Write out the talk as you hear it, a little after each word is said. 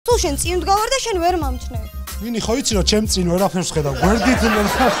შენ წინ ვდგავარ და შენ ვერ მომჩნევ. ნინი ხო იცი რომ ჩემ წინ ვერაფერს ხედავ. გვერდით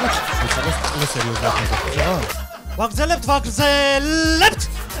ვაგზელებთ.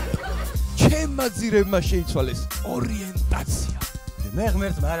 ჩემმა ძირებმა შეიცვალეს ორიენტაცია. მე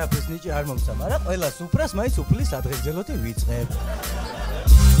ღმერთმა არაფერს ნიჭი არ მომცა, მაგრამ ყველა სუფრას მაინც უფლის ადღეგრძელოთი ვიწყებ.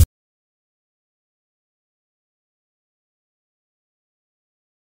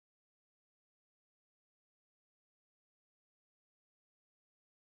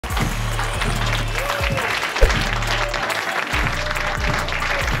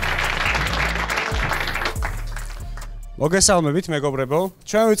 მოგესალმებით მეგობრებო.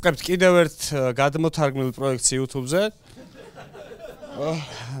 ჩვენ ვიწყებთ კიდევ ერთ გადმოთარგმნილ პროექტს YouTube-ზე.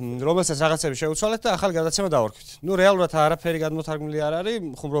 რომელსაც რაღაცები შევუცვალეთ და ახალი გადაცემა დავარქვით. ნუ რეალურად არაფერი გადმოთარგმნილი არ არის,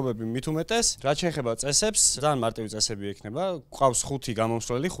 ხუმრობები მით უმეტეს. რაც შეეხება წესებს, ძალიან მარტივი წესები ექნება. გვყავს 5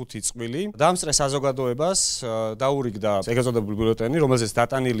 გამომსვლელი, 5 წყვილი. დამსწრე საზოგადოებას დაურიგდა ეგრეთ ბიულეტენი, რომელზეც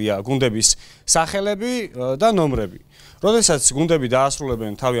დატანილია გუნდების სახელები და ნომრები. როდესაც გუნდები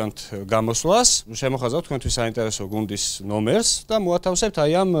დაასრულებენ თავიანთ გამოსვლას, შემოხაზავთ თქვენთვის საინტერესო გუნდის ნომერს და მოათავსებთ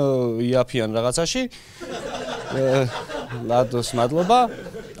აი ამ იაფიან რაღაცაში. ლადოს მადლობა.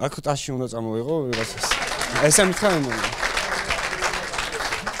 აქ ტაში უნდა წამოვიღო ვიღაცას. ესე მითხრა იმენა.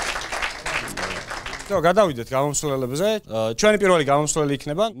 და გადავიდეთ გამომსვლელებზე. ჩვენი პირველი გამომსვლელი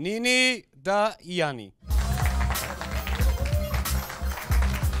იქნება ნინი და იანი.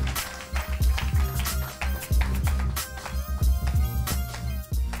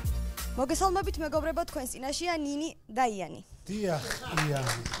 მოგესალმებით მეგობრებო, თქვენ წინაშია ნინი და იანი. დიახ,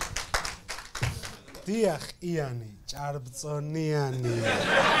 იანი. დიახ, იანი, ჭარბწონიანი.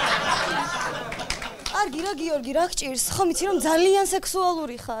 კარგი რა გიორგი, რა გჭირს? ხო მიცი რომ ძალიან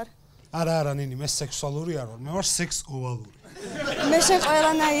სექსუალური ხარ. არა, ნინი, მე სექსუალური არ ვარ, მე ვარ სექსუალური. მე შენ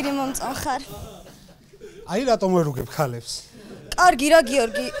ყველანაირი მომწონ ხარ. აი რატომ ვერ უგებ ქალებს? კარგი რა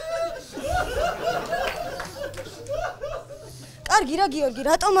გიორგი. კარგი რა გიორგი,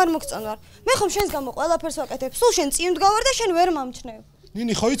 რატომ არ მოგწონვარ? მე ხომ შენს გამო ყველაფერს ვაკეთებ. სულ შენ წინ ვდგავარ და შენ ვერ მომჩნევ.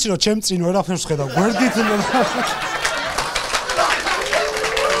 ნინი ხო იცი რომ ჩემ წინ ვერაფერს ხედავ. გვერდით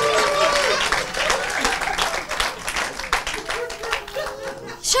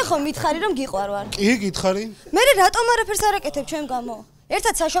შენ ხომ მითხარი რომ გიყვარვარ? კი, გითხარი. მე რატომ არაფერს არ აკეთებ ჩვენ გამო?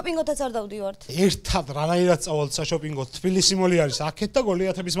 ერთად საშოპინგოთაც არ დავდივართ. ერთად რანაირად წავალთ საშოპინგოთ. თბილისი მოლი არის აქეთ და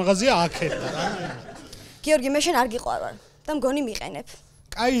გოლიათების მაღაზია აქეთ. გიორგი, მე შენ არ გიყვარვარ და მგონი მიყენებ.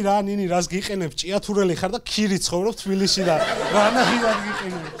 კაი რა, ნინი, რას გიყენებ? ჭიათურელი ხარ და ქირი ცხოვრობ თბილისში და რანაირად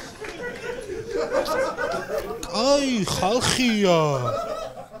გიყენებ? კაი, ხალხია.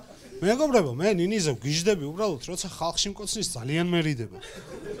 მეგობრებო, მე ნინიზე ვგიჟდები, უბრალოდ როცა ხალხში მკოცნის ძალიან მერიდება.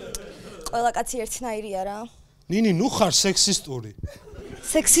 ყველა კაცი ერთნაირია რა. ნინი, ნუ ხარ სექსისტური.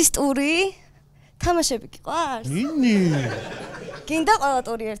 სექსისტური? თამაშები გიყვარს? ნინი. გინდა ყველა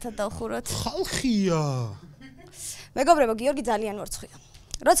ტური ერთად დავხუროთ. ხალხია. მეგობრებო, გიორგი ძალიან მორცხვია.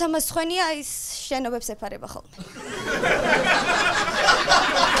 როცა მას სხვენია, ის შენობებს ეფარება ხოლმე.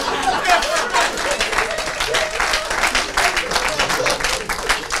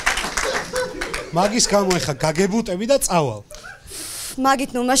 მაგის გამო ეხა გაგებუტები და წავალ.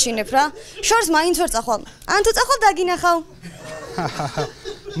 მაგით ნუ მაშინებ რა. შორს მაინც ვერ წახვალ. ან თუ წახვალ დაგინახავ.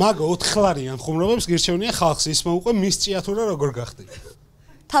 მაგო 4 ხლარიან ხუმრობებს გირჩევნია ხალხს, ის მოუყვე მის ჭიათურა როგორ გახდი.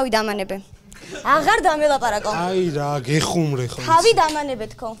 თავი დამანებე. აღარ დამელაპარაკო. აი რა, გეხუმრე ხო. თავი დამანებე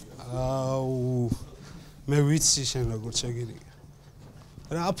თქო. აუ. მე ვიცი შენ როგორ შეგირიგე.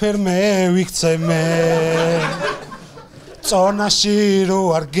 რაფერ მე ვიქცე მე. წონაში რო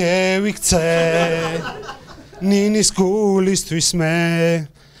არ გევიქცე. ნინის გულისთვის მე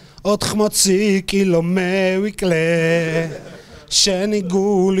 80 კილო მე ვიკლე. შენი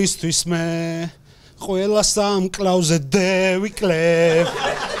გულისთვის მე ყველა სამკლავზე დევიკლებ.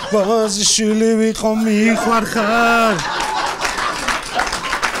 ბაზიშვილი ვიყო მიყვარხარ.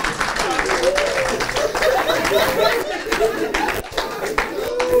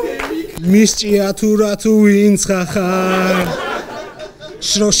 მის ჭიათურა თუ ვინც ხარ.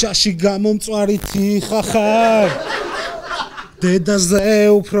 შროშაში გამომწვარი თიხახარ.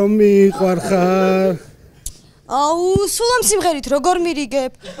 დედაზე უფრო მიყვარხარ. აუ, სულ ამ სიმღერით როგორ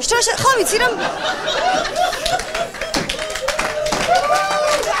მირიგებ? შროშა, ხო ვიცი რომ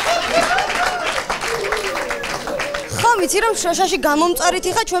ვიცი რომ შროშაში გამომწარით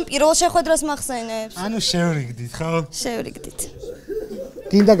ხა ჩვენ პირველ შეხვედრას მახსენებს. ანუ შევრიგდით, ხო? შევრიგდით.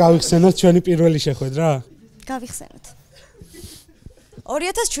 გინდა გავიხსენოთ ჩვენი პირველი შეხვედრა? გავიხსენოთ.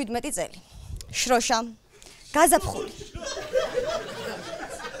 2017 წელი. შროშა. გაზაფხული.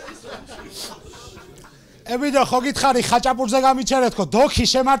 ებიდა ხო გითხარი ხაჭაპურზე გამიჩერეთ ხო? დოქი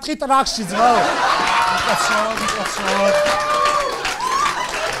შემარტყი ტრაქში ძმაო. მიკაცოდ.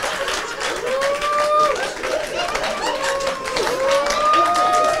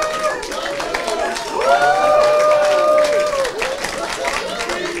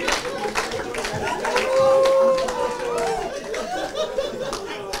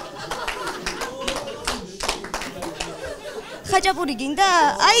 ხაჭაპური გინდა?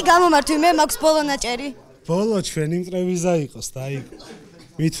 აი გამომართვი მე მაქვს ბოლო ნაჭერი. ბოლო ჩვენი მტრევიზა იყოს და აი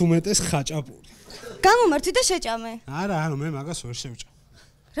მით უმეტეს ხაჭაპური. გამომართვი და შეჭამე. არა, ანუ მე მაგას ვერ შევჭამ.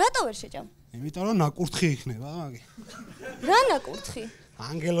 რატო ვერ შეჭამ? იმიტომ რომ ნაკურთხი იქნება მაგი. რა ნაკურთხი?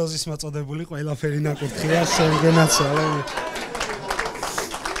 ანგელოზის მოწოდებული ყველაფერი ნაკურთხია შენგენაც ალები.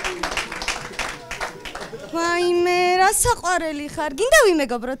 ვაიმე, რა საყვარელი ხარ? გინდა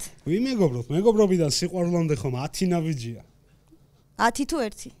ვიმეგობროთ? ვიმეგობროთ, მეგობრობიდან სიყვარულამდე ხომ 10 ნაბიჯია. 10 თუ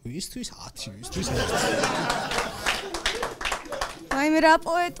 1? ვისთვის 10, ვისთვის 1. ვაიმე, რა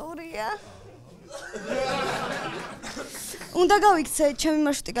პოეტურია. უნდა გავიქცე, ჩემი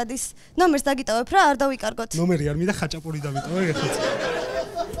მარშრუტი გადის. ნომერს დაგიტოვებ რა, არ დავიკარგოთ. ნომერი არ მინდა ხაჭაპური დამიტოვე ეხლა.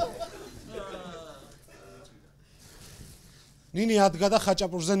 ნინი ადგა და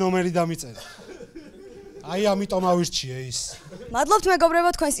ხაჭაპურზე ნომერი დამიწერა. აი ამიტომ ავირჩიე ის. მადლობთ მეგობრებო,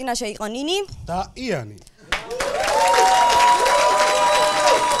 თქვენს წინაშე იყო ნინი და იანი.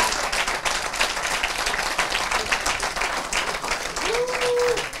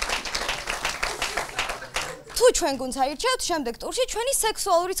 თუ ჩვენ გუნდს აირჩევთ, შემდეგ ტურში ჩვენი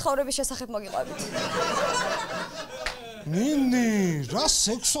სექსუალური ცხოვრების შესახებ მოგიყვებით. ნინი, რა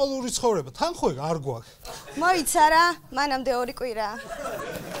სექსუალური ცხოვრება? თან ხო არ გვაქვს. მოიცა რა, მანამდე 2 კვირა.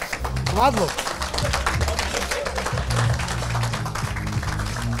 მადლობ.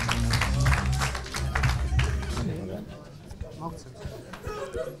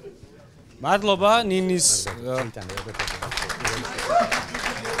 მადლობა ნინის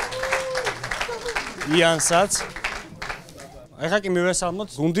იანსაც. ეხლა კი მივესალმოთ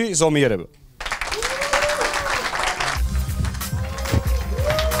გუნდი ზომიერება.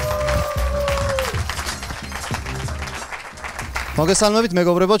 მოგესალმებით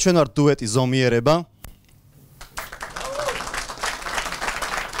მეგობრებო, ჩვენ ვართ დუეტი ზომიერება.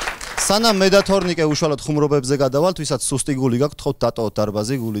 სანამ მე და თორნიკე უშუალოდ ხუმრობებზე გადავალთ, ვისაც სუსტი გული გაქვთ, თხოვთ დატოვოთ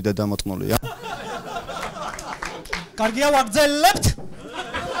დარბაზი, გული დედამოწმულია. კარგია ვაგრძელებთ.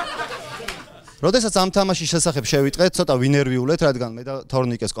 როდესაც ამ თამაშის შესახებ შევიტყეთ, ცოტა ვინერვიულეთ, რადგან მე და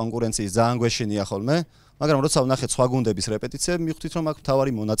თორნიკეს კონკურენციის ძალიან გვეშინია ხოლმე, მაგრამ როცა ვნახეთ სხვა გუნდების რეპეტიციები, მივხვდით რომ აქ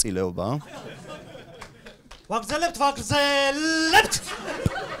მთავარი მონაწილეობა. ვაგრძელებთ.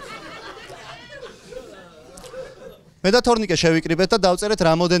 მე და თორნიკე შევიკრიბეთ და დავწერეთ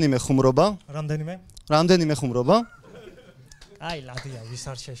რამოდენიმე ხუმრობა. რამდენიმე ხუმრობა? აი, ლადია, ვის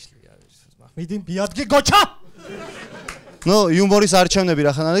არ შეშლია. მიდი, ბიადგი გოჩა. ნუ, იუმორის არჩევნები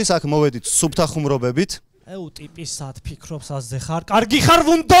რახან არის, აქ მოვედით სუფთა ხუმრობებით. ეუ, ტიპისად ფიქრობს ასზე ხარ. კარგი ხარ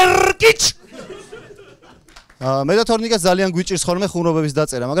ვუნდერკიჩ. მე და თორნიკეს ძალიან გვიჭირს ხოლმე ხუმრობების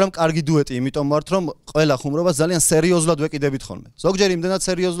დაწერა, მაგრამ კარგი დუეტი, იმიტომ ვართ, რომ ყველა ხუმრობას ძალიან სერიოზულად ვეკიდებით ხოლმე. ზოგჯერ იმდენად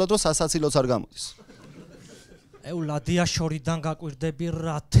სერიოზულად, რომ სასაცილოც არ გამოდის. ეუ, ლადია შორიდან გაკვირდები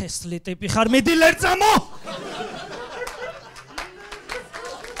რა თესლი ტიპი ხარ, მიდი ლერწამო.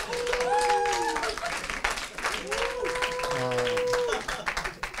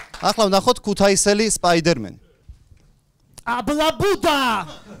 ახლა ვნახოთ ქუთაისელი სპაიდერმენი. აბლაბუდა.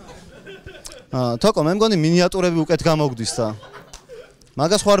 თოკო, მე მგონი მინიატურები უკეთ გამოგდის და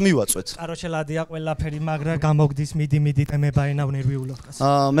მაგას ხوار მივაწვეთ. კაროჩე ლადია ყველაფერი მაგრა გამოგდის, მიდი ტემება ენა ვნერვიულობ.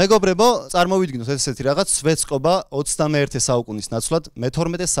 მეგობრებო, წარმოვიდგინოთ ესეთი რაღაც სვეცკობა 21 საუკუნის ნაცვლად,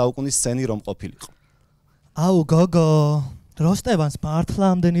 მე-12 საუკუნის სცენი რომ ყოფილიყო. აუ გოგო, დროსტევანს მართლა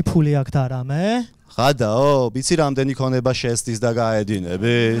ამდენი ფული აქვს და რამე? ხადაო, ვიცი რამდენი ქონება შეესწის და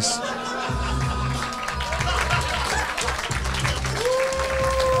გაედინების.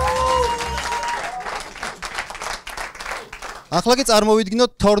 ახლა კი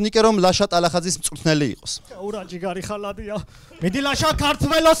წარმოვიდგინოთ თორნიკე რომ ლაშა ტალახაძის მწვრთნელი იყოს. ურა ჯიგარი ხარ ლადია. მიდი ლაშა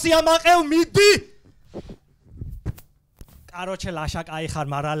ქართველოსია მაყევ, მიდი. კაროჩე ლაშა კაი ხარ,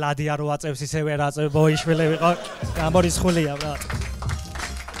 მაგრამ ლადია რო აწევს ისე ვერ აწევ, ბოიშვილი ვიყო. გამორისხულია ბრატ.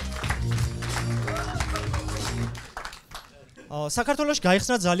 საქართველოში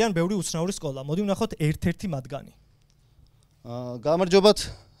გაიხსნა ძალიან ბევრი უცნაური სკოლა. მოდი ვნახოთ ერთ-ერთი მათგანი. გამარჯობათ.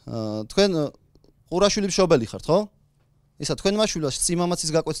 თქვენ ყურაშვილი მშობელი ხართ, ხო? ისა თქვენმა შვილას სიმამაცის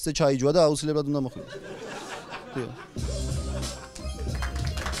გაკვეთზე ჩაიჯვა და აუცილებლად უნდა მოხვიდეთ. დიახ.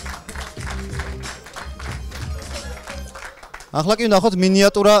 ახლა კი ვნახოთ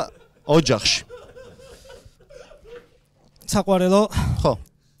მინიატურა ოჯახში. საყვარელო. ხო.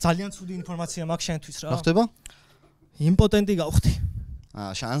 ძალიან ცუდი ინფორმაცია მაქვს შენთვის რა. რა ხდება? იმპოტენტი გავხდი.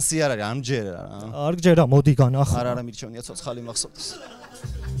 შანსი არ არის, ამჯერა რა. არ გჯერა, მოდი განახო. არა, მირჩევნია ცოცხალი მახსოვდეს.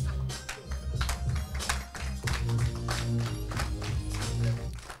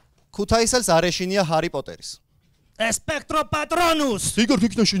 ქუთაისელს არ ეშინია ჰარი პოტერის. ესპექტრო პატრონუს. იგორ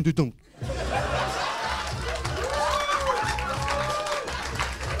კიკნაშინ დედამ.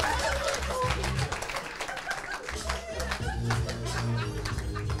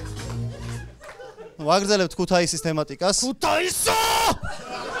 ვაგრძელებთ ქუთაისის თემატიკას. ქუთაისო!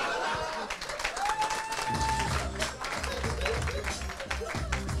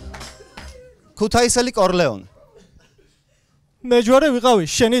 ქუთაისელი კორლეონე. მე ჯვარე ვიყავი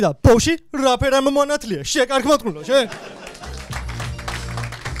შენი და ბოში რაფერ ამ მონათლია შეკარგმოთმულო შენ.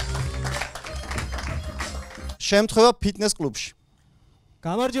 შემთხვევა ფიტნეს კლუბში.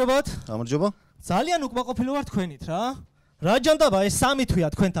 გამარჯობათ. გამარჯობა. ძალიან უკმაყოფილი ვარ თქვენით რა. რა ჯანდაბა ეს სამი თვია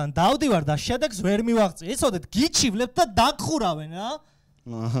თქვენთან დავდივარ და შედეგს ვერ მივაღწია. იცოდეთ გიჩივლებთ და დაგხურავენ რა.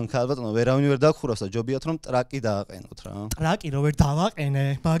 ქალბატონო, ვერავინ ვერ დაგხურავს და ჯობიათ რომ ტრაკი დააყენოთ რა. ტრაკი რო ვერ დავაყენე.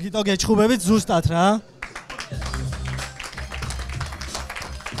 მაგიტო გეჩხუბებით ზუსტად რა.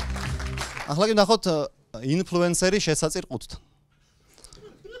 ახლა კი ნახოთ ინფლუენსერი შესაწირყუთ.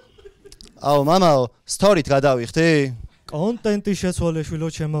 აუ მამაო, სტორით გადავიხდი? კონტენტი შეცვალეშვილო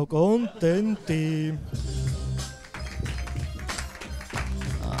ჩემო კონტენტი.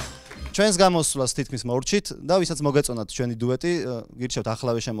 ჩვენს გამოსვლას თითქმის მორჩით და ვისაც მოგეწონათ ჩვენი დუეტი, გირჩევთ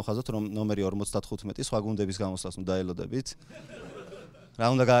ახლავე შემოხაზოთ რომ ნომერი 55 სხვა გუნდების გამოსვლას უნდა დაელოდებით. რა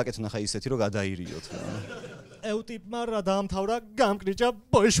უნდა გააკეთონ ახლა ისეთი რომ გადაირიოთ რა. ევტიპმა რა დაამთავრა გამკრიჭა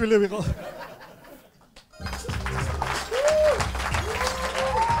ბოიშვილი ვიყო.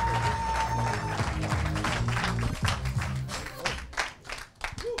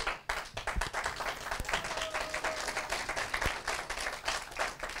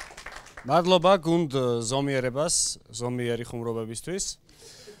 მადლობა გუნდ ზომიერებას, ზომიერი ხუმრობებისთვის.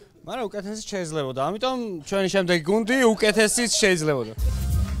 მაგრამ უკეთესიც შეიძლებოდა, ამიტომ ჩვენი შემდეგი გუნდი უკეთესიც შეიძლებოდა.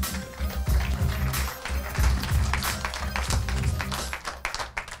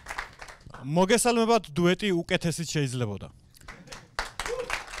 მოგესალმებათ დუეტი უკეთესიც შეიძლებოდა.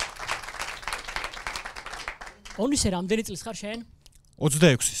 ონისე რამდენი წლის ხარ შენ?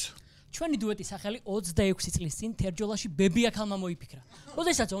 26-ის. ჩვენი დუეტის სახელი 26 წლის წინ თერჯოლაში ბებია ქალმა მოიფიქრა.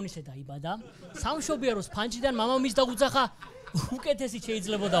 როდესაც ონისე დაიბადა, სამშობიაროს ფანჯიდან მამამისს დაგუძახა უკეთესიც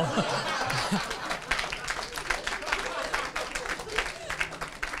შეიძლებოდა.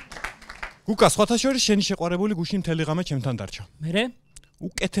 გუკა, სხვათა შორის შენი შეყვარებული გუში მთელი ღამე ჩემთან დარჩა. მერე?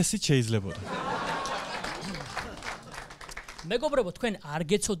 უკეთესიც შეიძლებოდა. მეგობრებო, თქვენ არ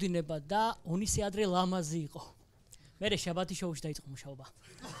გეცოდინება და ონისე ადრე ლამაზი იყო. მერე შაბათის შოუში დაიწყო მუშაობა.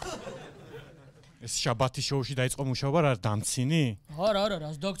 ეს შაბათის შოუში დაიწყო მუშაობა რა დამცინი? არა,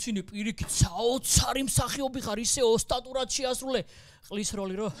 რას დაგცინი, პირიქით საოცარი მსახიობი ხარ, ისე ოსტატურად შეასრულე ყლის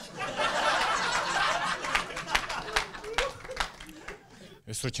როლი რო.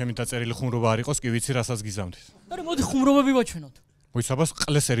 ეს რო ჩემი დაწერილი ხუმრობა არ იყოს, კი ვიცი რასაც გიზამთით. არა, მოდი ხუმრობები ვაჩვენოთ. მოიცაბას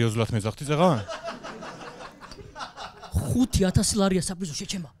ყლე სერიოზულად მეძახთი ზეღან? 5000 ლარია საპრიზო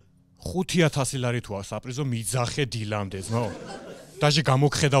შეჩემა. 5000 ლარი თუა საპრიზო მიძახე დილამდე ძმო. დაჟე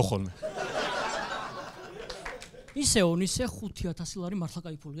გამოგხედავ ხოლმე. ისე ონისე 5000 ლარი მართლა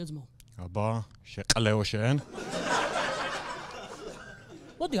кайფულია ძმო. აბა, შეყლეო შენ.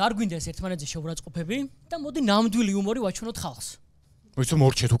 მოდი არ გვინდა ეს ერთმანეთზე შეურაცხყოფები და მოდი ნამდვილი იუმორი ვაჩვენოთ ხალხს. მოიცო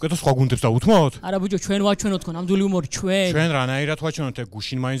მორჩეთ უკვე და სხვა გუნდებს დაუთმოთ? არა ბიჭო, ჩვენ ვაჩვენოთ თქო ნამდვილი იუმორი ჩვენ. ჩვენ რანაირად ვაჩვენოთ ეგ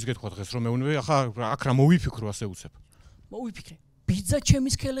გუშინ მაინც გეთქვა დღეს რომ მეუნები ახლა აქ რა მოვიფიქრო ასე უცებ. მოვიფიქრე. ბიძა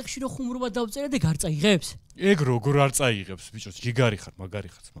ჩემის ქელეხში რო ხუმრობა დავწერე და გარწა იღებს? ეგ როგორ არ წაიღებს ბიჭო, ჯიგარი ხარ, მაგარი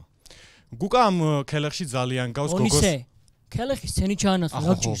ხარ ძმა. გუკა ამ ქელეხში ძალიან გავს გოგოს. ონისე, ქელეხი სცენი ჩაანაცვლა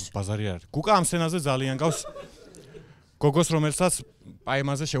რა ჭირს? ბაზარი არის. გუკა ამ სცენაზე ძალიან გავს გოგოს, რომელსაც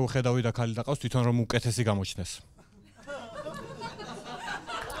პაემაზე შეუხედავი და ქალი დაყავს თვითონ რომ უკეთესი გამოჩნდეს.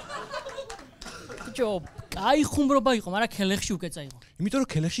 ბიჭო, კაი ხუმრობა იყო, მაგრამ ქელეხში უკეცა იყო. იმიტომ რომ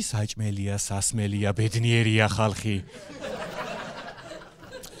ქელეხში საჭმელია, სასმელია, ბედნიერია ხალხი.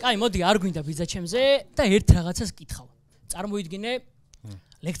 კაი, მოდი არ გვინდა ბიძა ჩემზე და ერთ რაღაცას კითხავ. წარმოიდგინე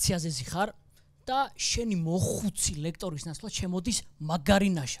ლექციაზე ზიხარ და შენი მოხუცი ლექტორის ნაცვლად შემოდის მაგარი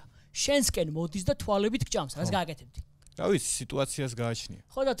ნაშა. შენსკენ მოდის და თვალებით გჭამს, რას გააკეთებდი? რა ვიცი, სიტუაციას გააჩნია.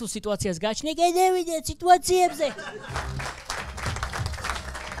 ხო და თუ სიტუაციას გააჩნია, გადავიდე სიტუაციებზე.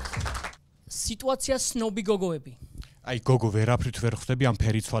 სიტუაცია სნობი გოგოები. აი გოგო ვერაფრით ვერ ხვდები ამ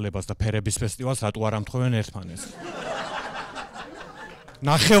ფერიცვალებას და ფერების ფესტივალს რატო არ ამთხოვენ ერთმანეთს.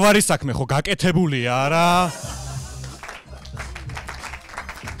 ნახევარი საქმე ხო გაკეთებულია არა?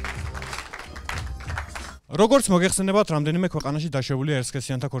 როგორც მოგეხსენებათ, რამდენიმე ქვეყანაში დაშვებულია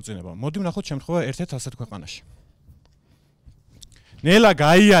ერისქესიანთა ქორწინება. მოდი ვნახოთ შემთხვევა ერთ-ერთ ასეთ ქვეყანაში. ნელა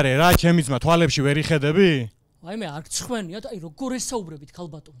გაიარე რა, ჩემი ძმა, თვალებში ვერ იხედები? ვაიმე, არ გცხვენიათ, აი როგორ ესაუბრებით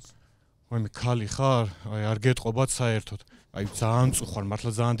ქალბატონს. ვაიმე, ქალი ხარ? აი არ გეტყობათ საერთოდ. აი ძალიან მწუხარ,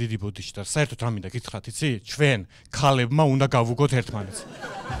 მართლა ძალიან დიდი ბოდიში და საერთოდ რა მინდა გითხრათ, იცი? ჩვენ ქალებმა უნდა გავუგოთ ერთმანეთს.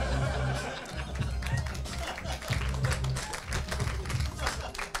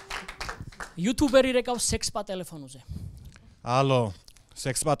 იუთუბერი რეკავს სექს პატელეფონოზე. ალო,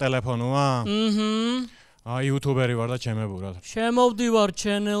 სექსპა ტელეფონოა? აი იუთუბერი ვარ და ჩემებურად. შემოვდივარ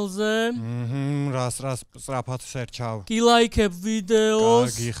ჩენელზე. რას სწრაფად სერჩავ. გილაიქებ ვიდეოს.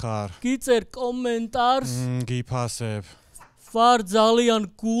 კარგი ხარ. გიწერ კომენტარს. გიფასებ. ვარ ძალიან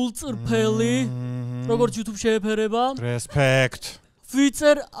გულწრფელი. როგორც YouTube შეეფერება? Respect.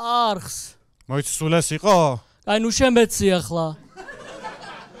 ვიწერ არხს. მოიცსულეს იყო? აი ნუ შემეცი ახლა.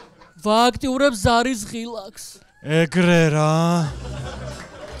 ვააქტიურებ ზარის ღილაკს. ეგრე რა.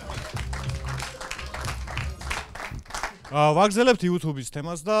 ვაგზელებთ YouTube-ის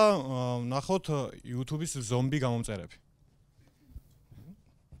თემას და ნახოთ YouTube-ის ზომბი გამომწერები.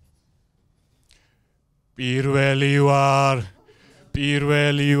 პირველი ვარ.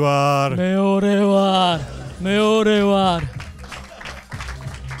 მეორე ვარ.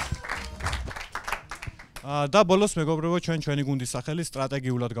 და ბოლოს მეგობრებო ჩვენი გუნდის სახელი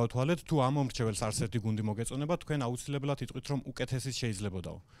სტრატეგიულად გავთვალეთ თუ ამ მომრჩეველს არც ერთი გუნდი მოგეწონება თქვენ აუცილებლად იტყვით რომ უკეთესიც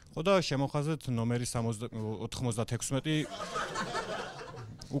შეიძლებოდაო. ხო და შემოხაზეთ ნომერი 96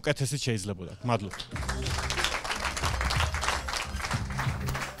 უკეთესიც შეიძლებოდა. მადლობთ.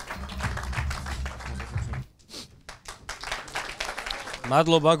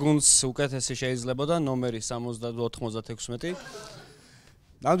 მადლობა გუნდს უკეთესი შეიძლებოდა ნომერი 96.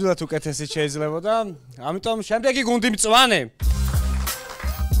 ნამდვილად უკეთესი შეიძლებოდა. ამიტომ შემდეგი გუნდი მწვანე.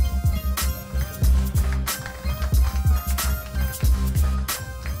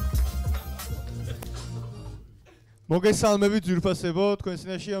 მოგესალმებით ძვირფასებო, თქვენ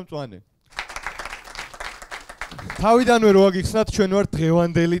წინაშეა მწვანე. თავიდანვე რო აგიხსნათ, ჩვენ ვართ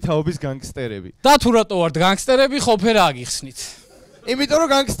დღევანდელი თაობის განგსტერები. და თუ რატო ვართ განგსტერები, ყოფერა აგიხსნით. იმიტომ რომ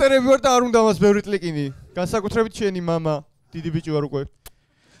განგსტერები ვარ და არ უნდა მას ბევრი ტლიკინი. განსაკუთრებით შენი мама, დიდი ბიჭი ვარ უკვე.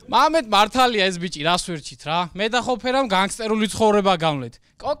 მამეთ მართალია ეს ბიჭი რას ვერჩით რა? მე და ყოფერამ განგსტერული ცხოვრება გავლეთ.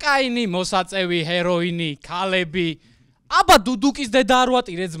 კოკაინი, მოსაწევი, ჰეროინი, ქალები. აბა დუდუკის დედა არ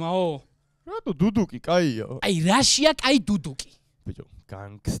ვატირე ძმაო? რატო დუდუკი კაია? აი რაშია კაი დუდუკი? ბიჭო,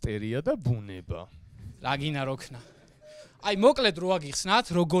 განგსტერია და ბუნება. რა გინა როქნა. აი მოკლედ რო აგიხსნათ,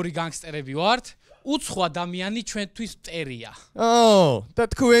 როგორი განგსტერები ვართ, უცხო ადამიანი ჩვენთვის მტერია. და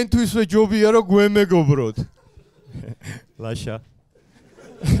თქვენთვისვე ჯობია რომ გვემეგობროთ. ლაშა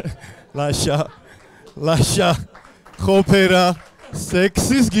ხოფერა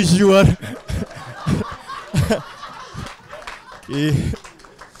სექსის გიჟვარ.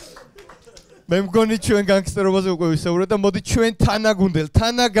 მე მგონი ჩვენ განგსტერობაზე უკვე ვისაუბრეთ და მოდი ჩვენ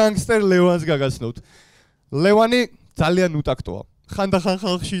თანა განგსტერ ლევანს გაგაცნობთ. ლევანი ძალიან უტაქტოა. ხანდახან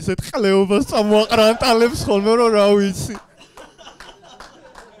ხალხში ისეთ ყლეობას წამოაყრანტალებს ხოლმე რომ რა ვიცი.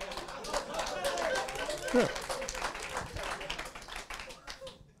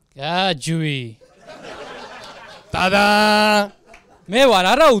 გაჯვი. ტადა! მე ვარ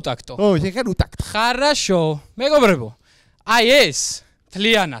არა უტაქტო. შენ ხარ უტაქტო. ხარაშო. მეგობრებო. აი ეს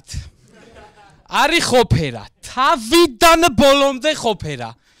თლიანად. არის ყოფერა. თავიდან ბოლომდე ყოფერა.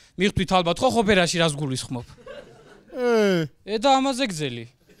 მიხთვით ალბათ ხო ყოფერაში რას გულისხმობ? და ამაზე გძელი.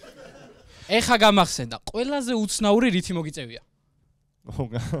 ეხა გამახსენდა. ყველაზე უცნაური რითი მოგიწევია.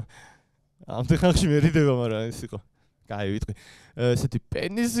 ამდენ ხალხში მერიდება, მაგრამ ეს იყო. კაი ვიტყვი. ესეთი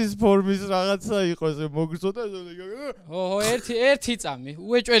პენისის ფორმის რაღაცა იყო ეს მოგწოდა. ერთი წამი.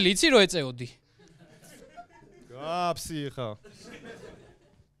 უეჭველი იცი რო ეწეოდი. გაფსი ხა.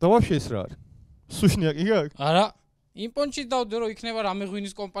 და ვაფშე ეს რა არის? სუშნიაკი გაქვს? არა. იმპონჩი დავდე რომ იქნება რამე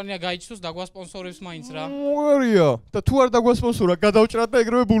ღვინის კომპანია გაიჩნოს და გვასპონსორებს მაინც რა. მოგარია. და თუ არ დაგვასპონსორა, გადავჭრათ და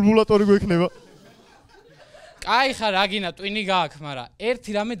ეგრევე ბულბულატორი გვექნება. კაი ხარ, აგინა ტვინი გააქვს, მაგრამ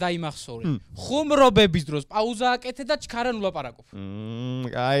ერთი რამე დაიმახსოვრე. ხუმრობების დროს პაუზა აკეთე და ჩქარან ულაპარაკობ.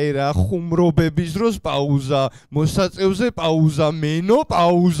 კაი რა, ხუმრობების დროს პაუზა, მოსაწევზე პაუზა,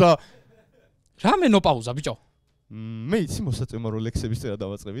 მენოპაუზა. რა მენოპაუზა, ბიჭო? მე იცი მოსაწევმა რო ლექსების წერა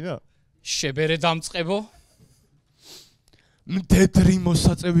დავაწყებინა? შებერე დამწყებო. მდედრი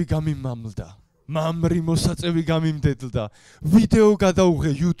მოსაწევი გამიმამლდა. მამრი მოსაწევი გამიმდედლდა. ვიდეო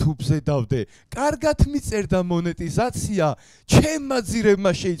გადაუღე YouTube-ზე დავდე. კარგად მიწერდა მონეტიზაცია, ჩემმა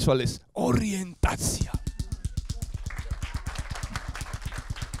ძირებმა შეიცვალეს ორიენტაცია.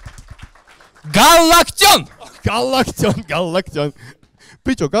 გალაქტიონ.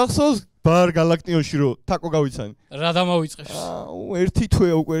 ბიჭო, გახსოვს ბარ გალაქტიონში რო თაკო გავიცანი? რა დამავიწყებს? ერთი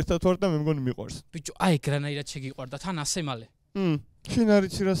თვეა უკვე ერთად ვარ და მე მგონი მიყვარს. ბიჭო, აი ეგრანაირად შეგიყვარდა თან ასე მალე. შენ არ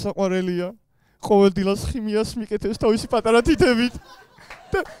იცი რა საყვარელია? ყოველ დილას ხიმიას მიკეთებს თავისი პატარა თითებით.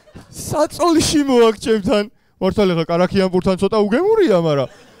 და საწოლში მოაქვს ჩემთან. მართალია ხა კარაქიან პურთან ცოტა უგემურია, მაგრამ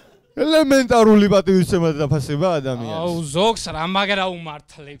ელემენტარული პატივისცემა და დაფასება ადამიანს. აუ, ზოგს რა მაგრა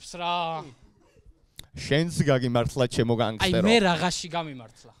უმართლებს რა. შენს გაგიმართლა ჩემო განგსტერო. აი მე რაღაცში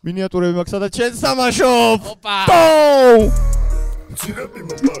გამიმართლა. მინიატურები მაქვს და შენ სამაშობ. ოპა.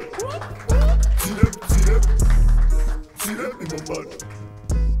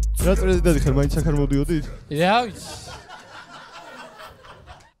 რა პრეზიდენტი ხარ მაინც აქ არ მოდიოდით? რა ვიცი.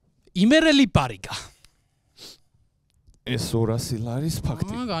 იმერელი პარიკა. ეს 200 ლარის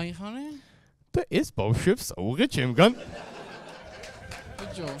ფაქტი. გაიხანე? და ეს ბავშვებს აუღე ჩემგან.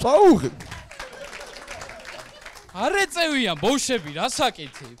 ბიჭო. აუღე. არ ეწევიან ბავშვები, რა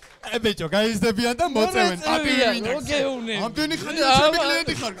საკეთებ? ბიჭო, გაიზრდებიან და მოწევენ პაპირი მინდა. მოგეუნე. ამდენი ხანია ჩემი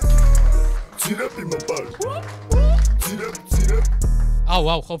კლიენტი ხარ. ძირები მოპარ. აუ,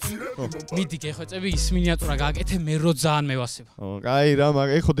 ხო. მიდი გეხვეწები ის მინიატურა გააკეთე მე რო ძალიან მევასება. კაი რა, მაგ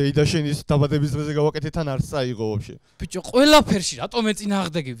ეხო დეიდაშენის დაბადების დღეზე გავაკეთე თან არც წაიღო ვაფშე. ბიჭო, ყველაფერში რატომ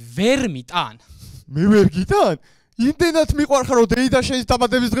ეწინააღმდეგე ვერ მიტან? მე ვერ გიტან? იმდენად მიყვარხარ რომ დეიდაშენის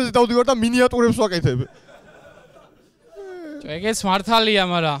დაბადების დღეზე დავდივარ და მინიატურებს ვაკეთებ. ეგეც მართალია,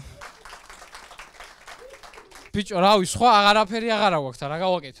 მაგრამ ბიჭო, რავი, სხვა აღარაფერი აღარა გვაქვს, რა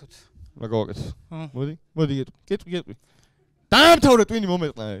გავაკეთოთ? რა გავაკეთოთ? მოდი, გეტყვი. დაამთავრე ტვინი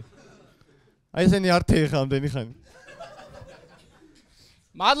მომეყნა. აი ესენი არტე ხა ამდენი ხანი.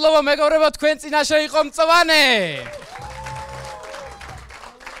 მადლობა მეგობრებო, თქვენ წინაშე იყო მწვანე.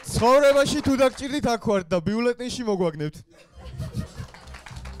 ცხოვრებაში თუ დაგჭირდით აქ ვართ და ბიულეტენში მოგვაგნებთ.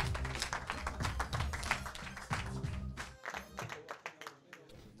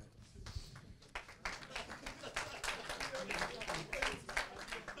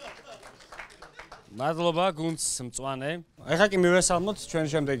 მადლობა გუნდს მწვანე. ეხლა კი მივესალმოთ ჩვენ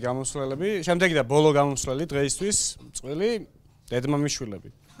შემდეგი გამომსვლელები, შემდეგი და ბოლო გამომსვლელი დღეისთვის, წყვილი დედმამიშვილები.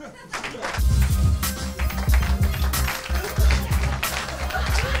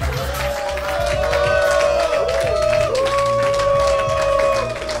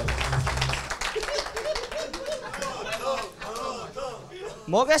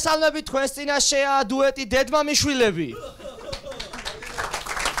 მოგესალმებით თქვენს წინაშეა დუეტი დედმამიშვილები.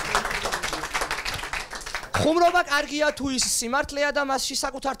 ხუმრობა კარგია თუ ის სიმართლეა და მასში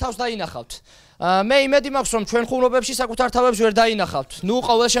საკუთარ თავს დაინახავთ. მე იმედი მაქვს რომ ჩვენ ხუმრობებში საკუთარ თავს ვერ დაინახავთ. ნუ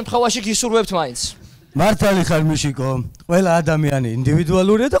ყოველ შემთხვევაში გისურვებთ მაინც. მართალი ხარ მიშიკო. ყველა ადამიანი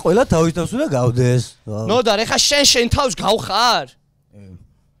ინდივიდუალურია და ყველა თავის თავს უნდა გავდეს. ნოდარ, ეხა შენ თავს გავხარ?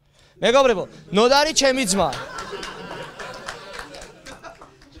 მეგობრებო, ნოდარი ჩემი ძმა.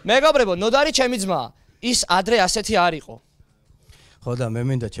 მეგობრებო, ნოდარი ჩემი ძმა. ის ადრე ასეთი არ იყო. ხო და მე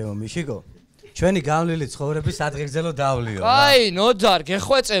მინდა ჩემო მიშიკო. ჩვენი გამლილი ცხოვრების ადგილზელო დავლიო. აი, ნოდარ,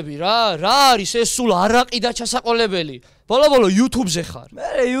 გეხვეწები რა. რა არის ეს სულ არაყი და ჩასაყოლებელი? ბოლო YouTube-ზე ხარ.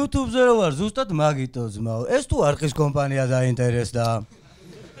 მე YouTube-ზე რო ვარ, ზუსტად მაგიტო ძმაო. ეს თუ არყის კომპანია დაინტერესდა.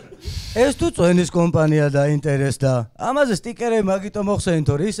 ეს თუ წვენის კომპანია დაინტერესდა. ამაზე სტიკერები მაგიტო მოხსენით,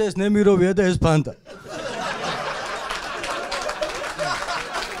 რომ ის ნემიროვია და ეს ფანტა.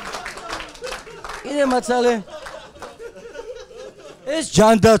 კიდე მაცალე ეს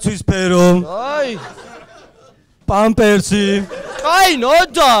ჯანდაცვის სფერო. აი. პამპერსი. აი,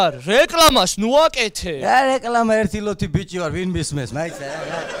 ნოდარ, რეკლამას ნუ აკეთე. რა რეკლამა ერთი ლოთი ბიჭი ვარ, ვინ მისმეს, მაიცა.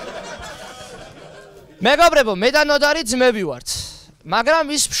 მეგობრებო, მე და ნოდარი ძმები ვართ. მაგრამ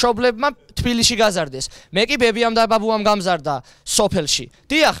ის მშობლებმა თბილისში გაზარდეს. მე კი ბებიამ და ბაბუამ გამზარდა სოფელში.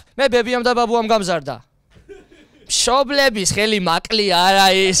 დიახ, მე ბებიამ და ბაბუამ გამზარდა. მშობლების ხელი მაკლი არა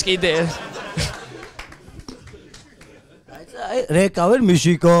ის კიდე. რეკავერ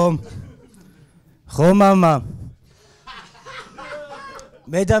მიშიკო. ხო მამა.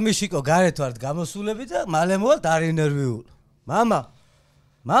 მე და მიშიკო გარეთ ვართ გამოსულები და მალე მოვალთ არ ინერვიულ.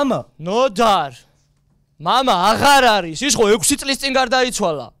 მამა. ნოდარ. მამა აღარ არის. ის ხო 6 წლის წინ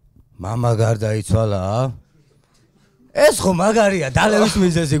გარდაიცვალა. მამა გარდაიცვალა? ეს ხო მაგარია, დალევის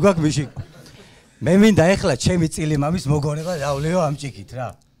მიზეზი გვაქვს მიშიკო. მე მინდა ეხლა ჩემი წილი მამის მოგონება დავლიო ამ ჭიქით რა.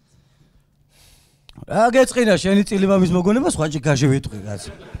 რა გეწყინა შენი წილი მამის მოგონება სხვა ჭიქაში ვიტყვი კაც.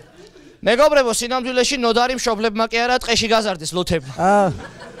 მეგობრებო, სინამდვილეში ნოდარი მშობლებმა კი არა ტყეში გაზარდეს ლოთებმა.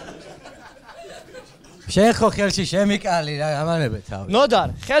 შენ ხო ხელში შემიკალი რა ამანებე თავი. ნოდარ,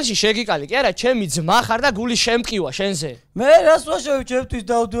 ხელში შეგიკალი კი არა, ჩემი ძმა ხარ და გული შემკივა შენზე. მე რას ვაშევი ჩემთვის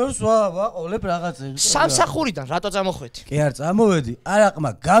დავდივარ სხვა ვაყოლებ რაღაცები. სამსახურიდან რატო წამოხვედი? კი არ წამოვედი,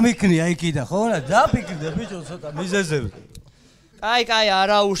 არაყმა გამიქნია იქიდან ხო რა დაფიქრდე ბიჭო ცოტა მიზეზები. კაი,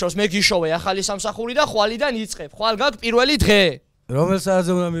 არა უშავს, მე გიშოვე ახალი სამსახური და ხვალიდან იწყებ. ხვალ გაგ პირველი დღე. რომელ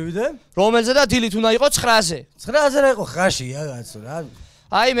საათზე უნდა მივიდე? რომელზე და დილით უნდა იყოს 9-ზე. 9-ზე რა იყო ხაშია კაცო რა.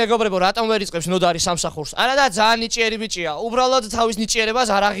 აი მეგობრებო, რატომ ვერ იწყებს ნოდარი სამსახურს? არა და ძალიან ნიჭიერი ბიჭია. უბრალოდ თავის ნიჭიერებას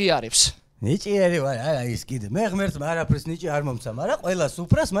არ აღიარებს. ნიჭიერი ვარ, არა ის კიდე. მე ღმერთმა არაფრის ნიჭი არ მომცა, მაგრამ ყველა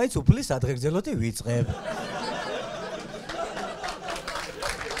სუფრას მაინც უფლის ადღეგრძელოთი ვიწყებ.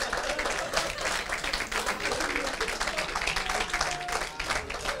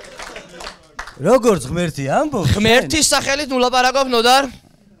 როგორც ღმერთი ამბობს ღმერთის სახელით ნულაპარაკობ ნოდარ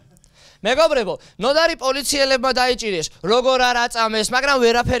მეგობრებო ნოდარი პოლიციელებმა დაიჭირეს როგორ არ აწამეს მაგრამ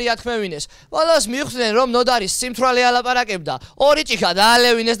ვერაფერი ათქმევინეს ბოლოს მიხვდნენ რომ ნოდარის სიმთვრალე ალაპარაკებდა ორი ჭიქა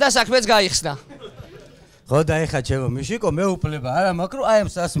დაალევინეს და საქმეც გაიხსნა ხო და ეხა ჩემო მიშიკო მე უფლება არა მაქვს აი ამ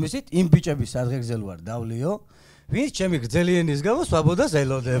სასმისით იმ ბიჭების სადღეგრძელო არ დავლიო ვინც ჩემი გრძელიანის გამო სვაბოდას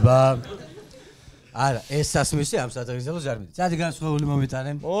ელოდება არა ეს სასმისი ამ სადღეგრძელოს არ მიდი წადი განსხვავებული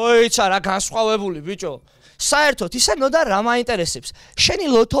მომიტანე ოიცა რა განსხვავებული ბიჭო საერთოდ ისა ნოდა რა მაინტერესებს შენი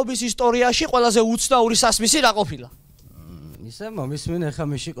ლოთობის ისტორიაში ყველაზე უცნაური სასმისი რა ყოფილა ისა მომისმენ ეხა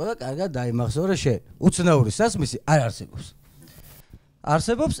მიშიკო და კარგად დაიმახსოვრე შე უცნაური სასმისი არ არსებობს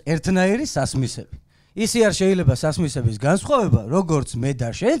არსებობს ერთნაირი სასმისები ისი არ შეიძლება სასმისების განსხვავება როგორც მე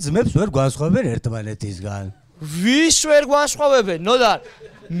და შენ ძმებს ვერ განსხვავებენ ერთმანეთისგან ვის ვერ განსხვავებენ ნოდა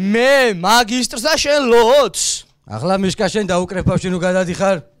მე მაგისტრს და შენ ლოთს ახლა მიშკა შენ დაუკრეფავში ნუ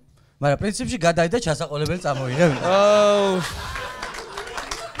გადადიხარ მაგრამ პრინციპში გადაი და ჩასაყოლებელი წამოიღებ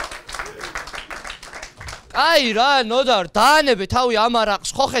აი რა ნოდარ დაანებე თავი ამ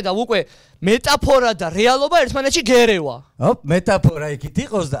არაყს ხო ხედავ უკვე მეტაფორა და რეალობა ერთმანეთში გერევა ოპ მეტაფორა იქით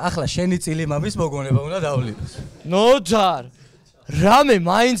იყოს და ახლა შენი წილი მამის მოგონება უნდა დავლინოს ნოდარ რამე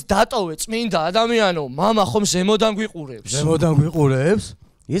მაინც დატოვე წმინდა ადამიანო მამა ხომ ზემოდან გვიყურებს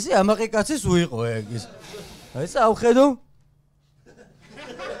ისი ამაყი კაცის უიყო ეგ ის აი საუხედო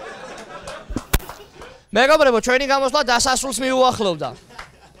მეგობრებო ჩვენი გამოსვლა დასასრულს მიუახლოვდა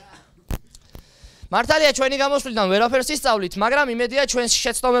მართალია ჩვენი გამოსვლიდან ვერაფერს ისწავლით მაგრამ იმედია ჩვენს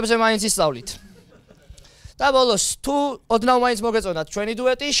შეცდომებზე მაინც ისწავლით და ბოლოს თუ ოდნავ მაინც მოგეწონათ ჩვენი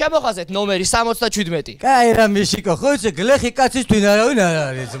დუეტი შემოხაზეთ ნომერი 77 კაი რა მიშიკო ხო იცი გლეხი კაცის twin არავინ არ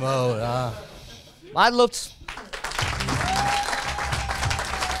არის ძმაო რა მადლობთ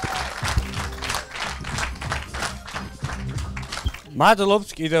მადლობთ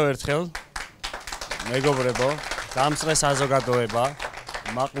კიდევ ერთხელ მეგობრებო დამწრე საზოგადოება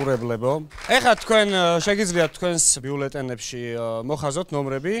მაყურებლებო ეხლა თქვენ შეგიძლიათ თქვენს ბიულეტენებში მოხაზოთ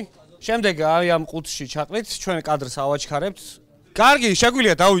ნომრები შემდეგ აი ამ ყუთში ჩაყრით ჩვენ კადრს ავაჩქარებთ კარგი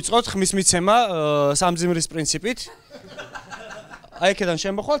შეგვიძლია დავიწყოთ ხმის მიცემა სამძიმრის პრინციპით აი აქედან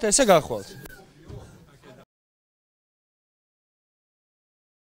შემოხვალთ ესე გახვალთ